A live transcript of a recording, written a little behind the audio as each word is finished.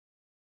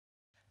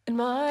In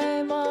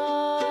my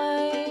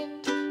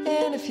mind,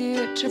 in a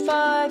future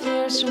 5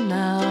 years from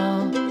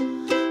now,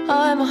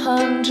 I'm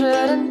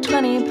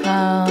 120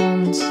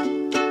 pounds,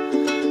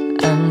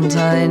 and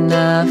I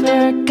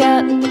never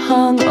get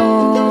hung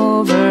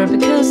over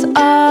because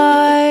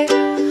I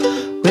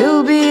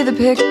will be the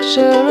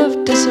picture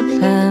of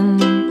discipline,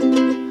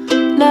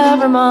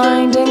 never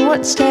minding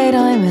what state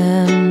I'm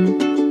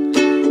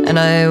in. And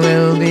I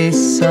will be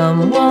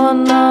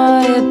someone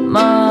I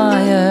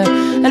admire.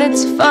 And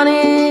it's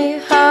funny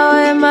how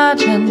I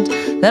imagined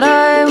that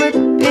I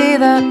would be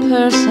that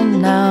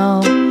person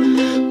now,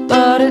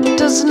 but it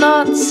does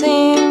not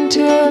seem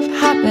to have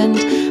happened.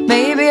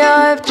 Maybe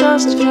I've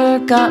just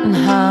forgotten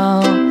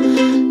how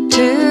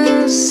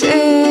to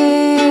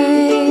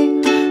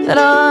see that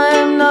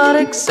I'm not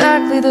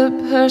exactly the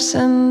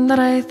person that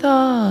I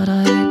thought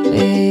I'd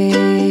be.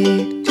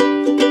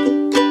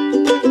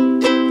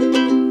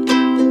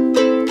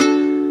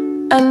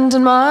 And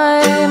in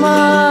my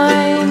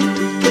mind,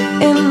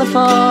 in the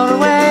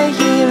faraway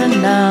here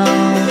and now,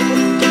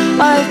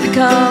 I've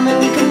become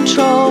in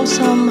control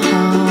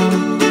somehow.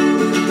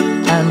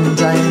 And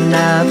I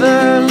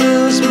never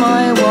lose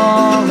my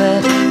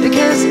wallet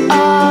because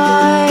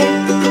I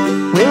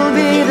will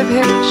be the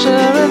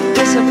picture of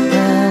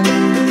discipline,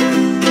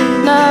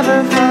 never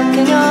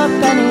fucking up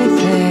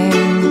anything.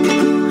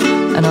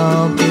 And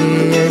I'll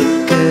be a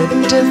good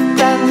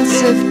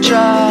defensive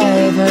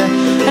driver.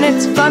 And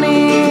it's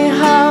funny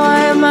how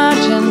I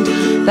imagined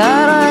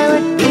that I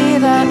would be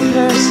that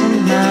person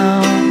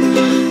now,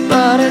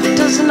 but it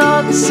does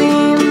not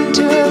seem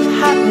to have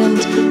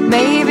happened.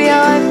 Maybe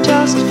I've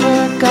just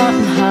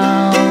forgotten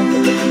how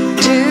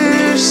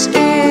to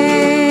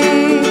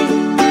see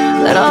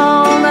that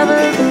I'll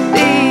never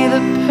be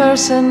the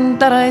person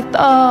that I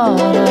thought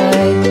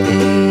I'd be.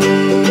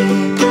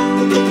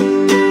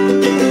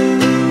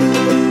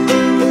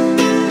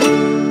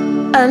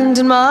 And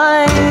in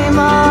my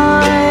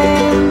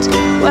mind,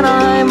 when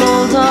I'm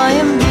old I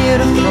am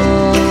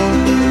beautiful,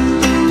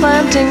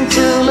 planting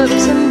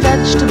tulips and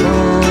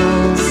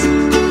vegetables,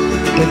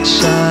 which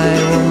I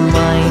will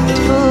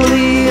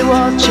mindfully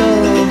watch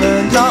over.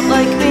 Not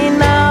like me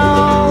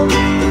now,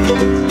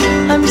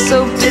 I'm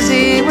so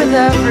busy with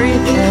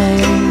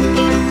everything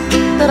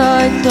that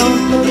I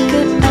don't look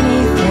at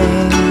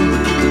anything.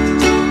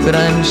 But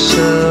I'm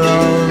sure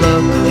I'll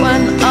look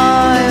when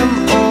I'm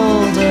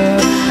older.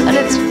 And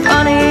it's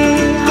funny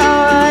how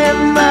I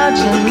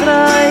imagine that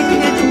I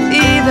could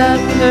be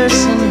that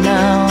person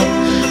now.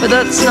 But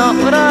that's not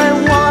what I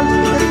want.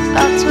 If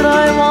that's what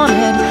I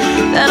wanted,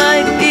 then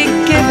I'd be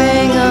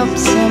giving up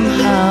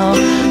somehow.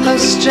 How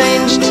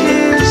strange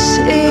to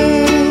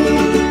see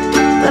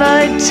that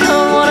I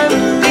don't want to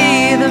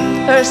be the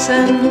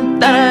person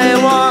that I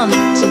want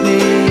to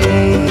be.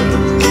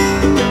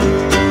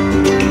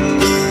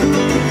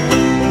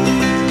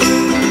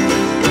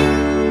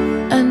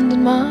 And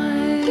in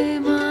my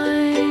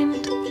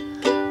mind,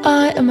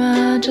 I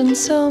imagine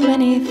so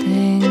many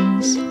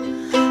things,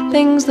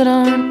 things that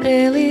aren't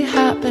really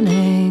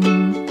happening.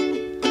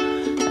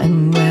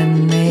 And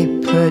when they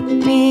put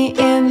me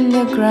in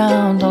the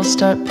ground, I'll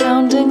start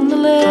pounding the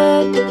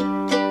lid,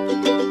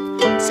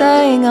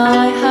 saying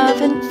I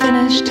haven't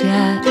finished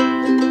yet.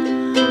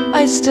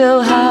 I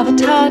still have a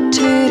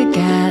tattoo to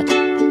get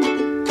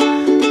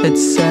that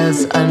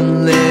says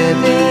I'm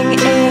living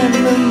in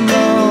the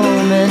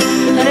moment.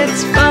 And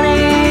it's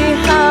funny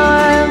how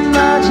I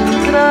imagined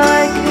that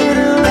I could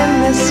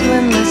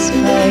win this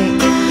fight.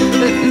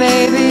 But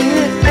maybe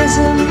it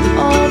isn't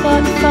all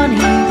that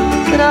funny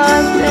that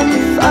I've been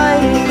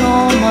fighting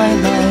all my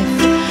life.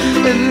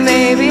 But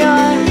maybe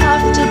I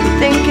have to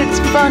think it's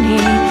funny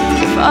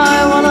if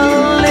I want to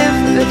live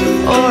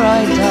before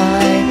I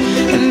die.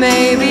 And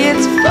maybe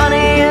it's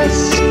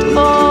funniest